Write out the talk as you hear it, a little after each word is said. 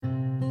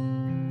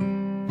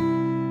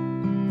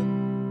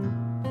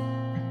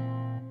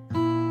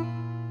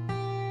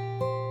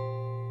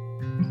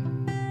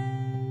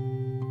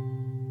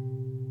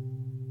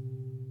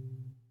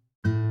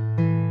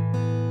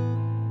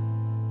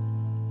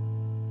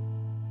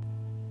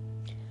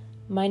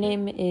My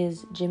name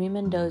is Jimmy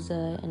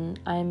Mendoza, and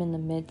I am in the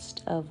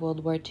midst of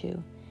World War II,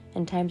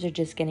 and times are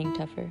just getting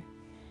tougher.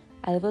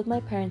 I live with my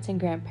parents and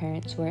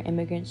grandparents who are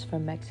immigrants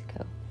from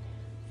Mexico.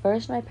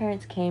 First, my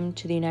parents came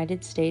to the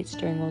United States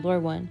during World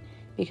War I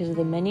because of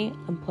the many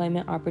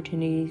employment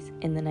opportunities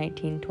in the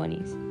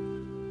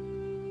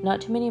 1920s. Not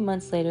too many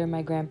months later,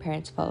 my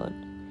grandparents followed.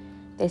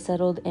 They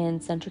settled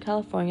in Central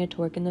California to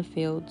work in the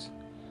fields.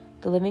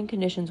 The living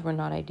conditions were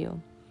not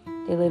ideal.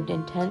 They lived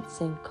in tents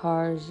and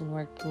cars and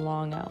worked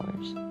long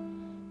hours.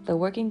 The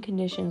working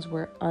conditions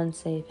were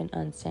unsafe and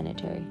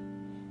unsanitary.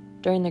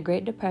 During the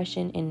Great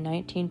Depression in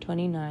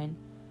 1929,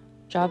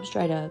 jobs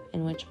dried up,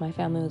 in which my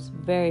family was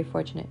very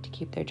fortunate to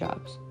keep their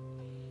jobs.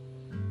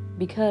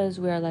 Because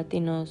we are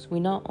Latinos, we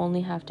not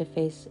only have to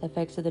face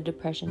effects of the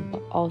Depression,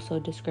 but also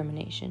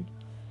discrimination.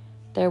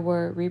 There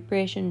were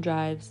repatriation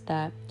drives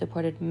that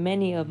deported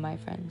many of my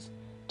friends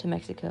to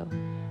Mexico,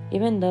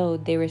 even though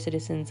they were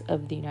citizens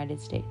of the United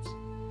States.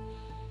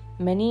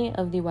 Many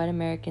of the white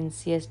Americans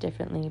see us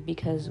differently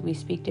because we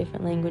speak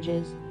different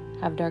languages,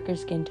 have darker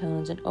skin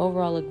tones, and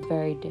overall look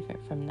very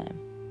different from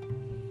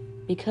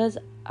them. Because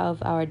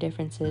of our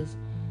differences,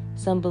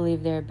 some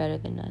believe they are better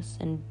than us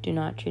and do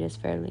not treat us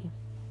fairly.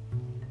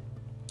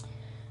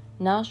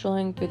 Now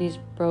strolling through these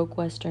broke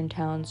western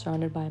towns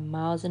surrounded by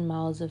miles and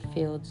miles of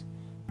fields,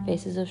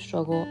 faces of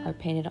struggle are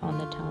painted on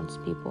the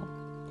townspeople.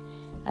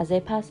 As they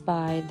pass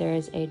by, there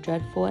is a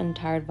dreadful and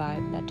tired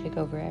vibe that took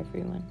over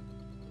everyone.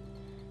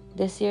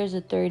 This year is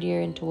the third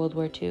year into World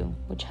War II,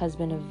 which has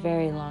been a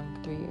very long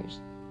 3 years.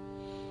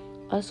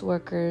 Us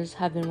workers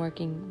have been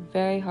working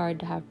very hard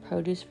to have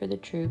produce for the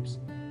troops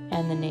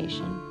and the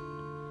nation.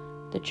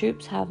 The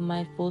troops have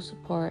my full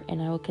support,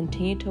 and I will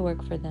continue to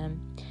work for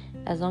them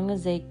as long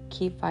as they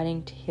keep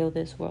fighting to heal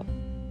this world.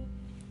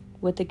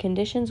 With the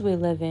conditions we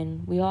live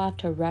in, we all have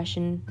to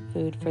ration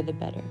food for the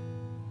better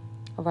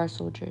of our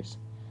soldiers.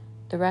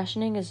 The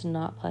rationing is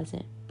not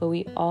pleasant, but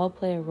we all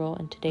play a role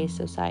in today's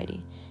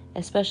society,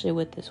 especially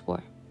with this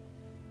war.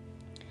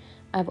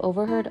 I've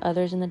overheard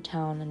others in the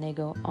town, and they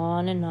go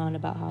on and on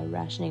about how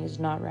rationing is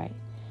not right,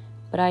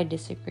 but I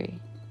disagree.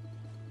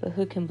 But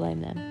who can blame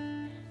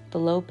them? The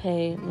low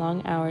pay,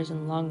 long hours,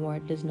 and long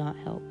work does not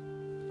help.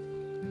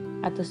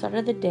 At the start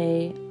of the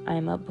day, I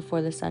am up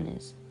before the sun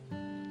is.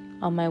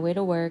 On my way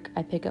to work,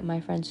 I pick up my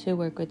friends who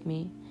work with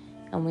me,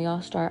 and we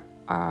all start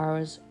our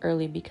hours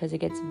early because it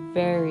gets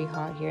very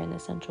hot here in the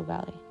Central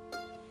Valley.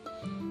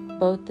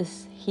 Both the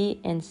heat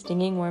and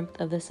stinging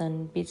warmth of the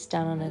sun beats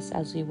down on us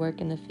as we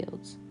work in the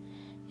fields.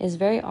 It is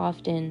very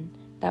often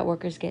that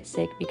workers get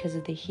sick because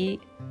of the heat,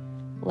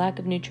 lack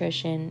of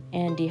nutrition,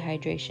 and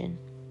dehydration.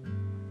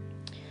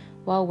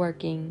 While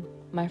working,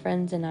 my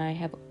friends and I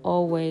have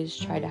always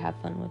tried to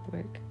have fun with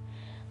work.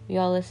 We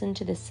all listen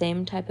to the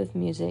same type of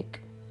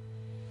music,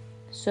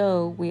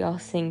 so we all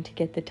sing to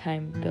get the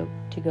time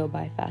to go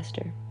by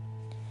faster.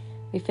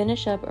 We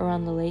finish up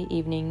around the late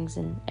evenings,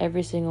 and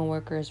every single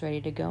worker is ready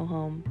to go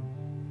home,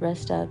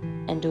 rest up,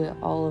 and do it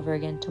all over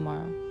again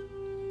tomorrow.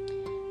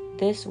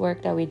 This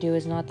work that we do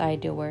is not the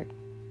ideal work,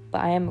 but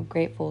I am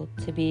grateful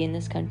to be in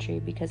this country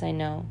because I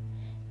know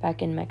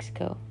back in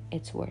Mexico,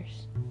 it's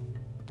worse.